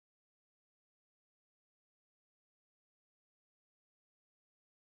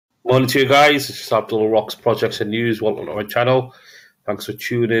Morning to you guys. This is Abdul Rocks Projects and News. Welcome to my channel. Thanks for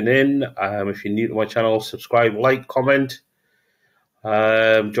tuning in. If you're new to my channel, subscribe, like, comment.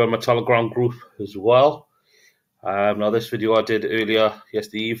 Join my Telegram group as well. Now, this video I did earlier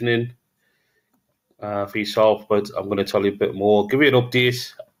yesterday evening for yourself, but I'm going to tell you a bit more. Give you an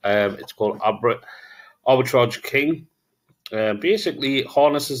update. It's called Arbitrage King. Basically,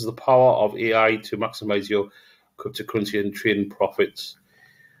 harnesses the power of AI to maximize your cryptocurrency and trading profits.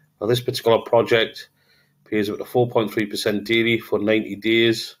 Now, this particular project pays up to 4.3% daily for 90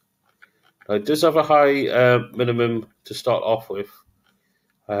 days. Now, it does have a high minimum to start off with.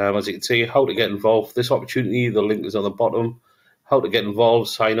 As you can see, how to get involved. This opportunity, the link is on the bottom. How to get involved,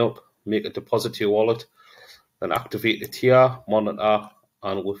 sign up, make a deposit to your wallet, then activate the tier, monitor,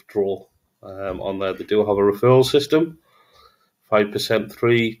 and withdraw. On there, they do have a referral system. 5%,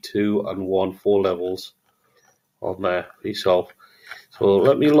 3, 2, and 1, 4 levels on there for yourself. So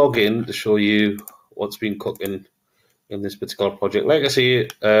let me log in to show you what's been cooking in this particular project. Like I say,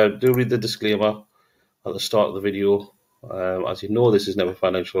 do read the disclaimer at the start of the video. As you know, this is never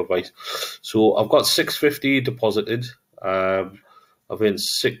financial advice. So I've got $6.50 deposited. I've earned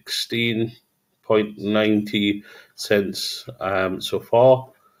 16.90 cents so far.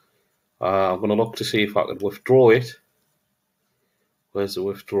 I'm going to look to see if I can withdraw it. Where's the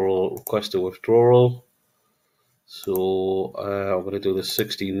withdrawal? Request a withdrawal. So I'm going to do the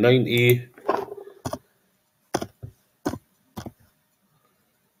 16.90.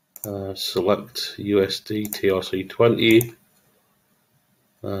 Select USD TRC20.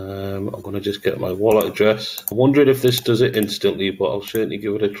 I'm going to just get my wallet address. I'm wondering if this does it instantly, but I'll certainly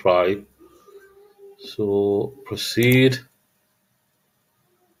give it a try. So proceed.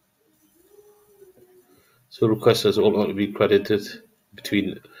 So request says automatically be credited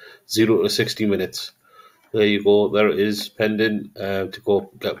between 0 to 60 minutes. There you go. There it is, pending to go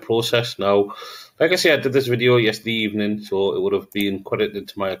get processed now. Like I said, I did this video yesterday evening, so it would have been credited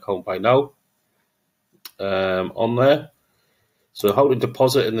to my account by now. On there. So how to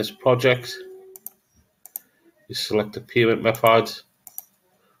deposit in this project? You select a payment method,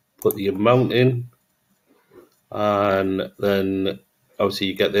 put the amount in, and then obviously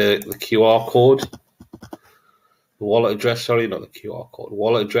you get the QR code, the wallet address. Sorry, not the QR code.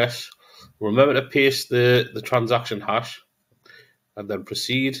 Wallet address. Remember to paste the transaction hash and then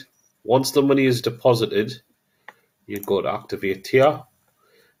proceed. Once the money is deposited, you go to activate tier.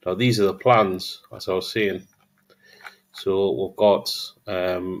 Now these are the plans, as I was saying. So we've got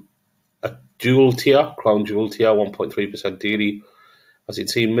a dual tier, crown jewel tier, 1.3% daily. As you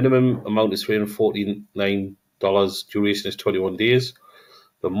can see, minimum amount is $349, duration is 21 days.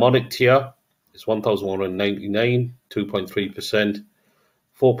 The monarch tier is $1,199, 2.3%.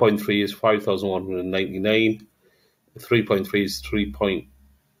 4.3 is 5,199. 3.3 is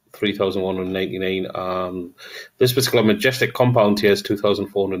 3,199. This particular majestic compound tier is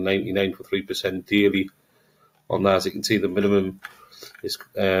 2,499 for 3% daily. On that, as you can see, the minimum is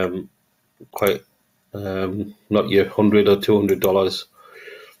quite not your $100 or $200.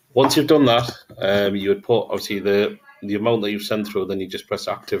 Once you've done that, you would put obviously the amount that you've sent through. Then you just press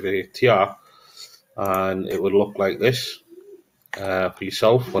activate tier, and it would look like this. For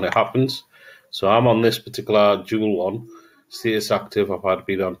yourself when it happens. So I'm on this particular dual one, status active. I've had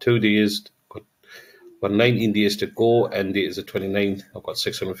been on 2 days, got 19 days to go. End date is the 29th. I've got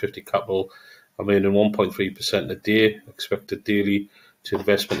 650 capital. I'm earning 1.3% a day. Expected daily to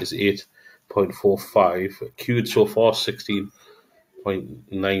investment is 8.45. Queued so far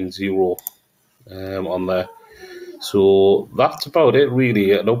 16.90 on there. So that's about it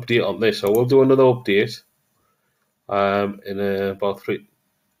really. An update on this. I will do another update in about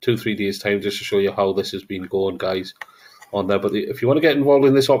 2-3 days time, just to show you how this has been going, guys, on there. But if you want to get involved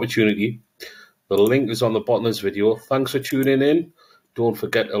in this opportunity, the link is on the bottom of this video. Thanks for tuning in. Don't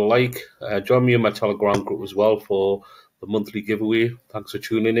forget to like. Join me in my Telegram group as well for the monthly giveaway. Thanks for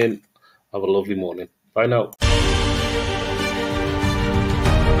tuning in. Have a lovely morning. Bye now.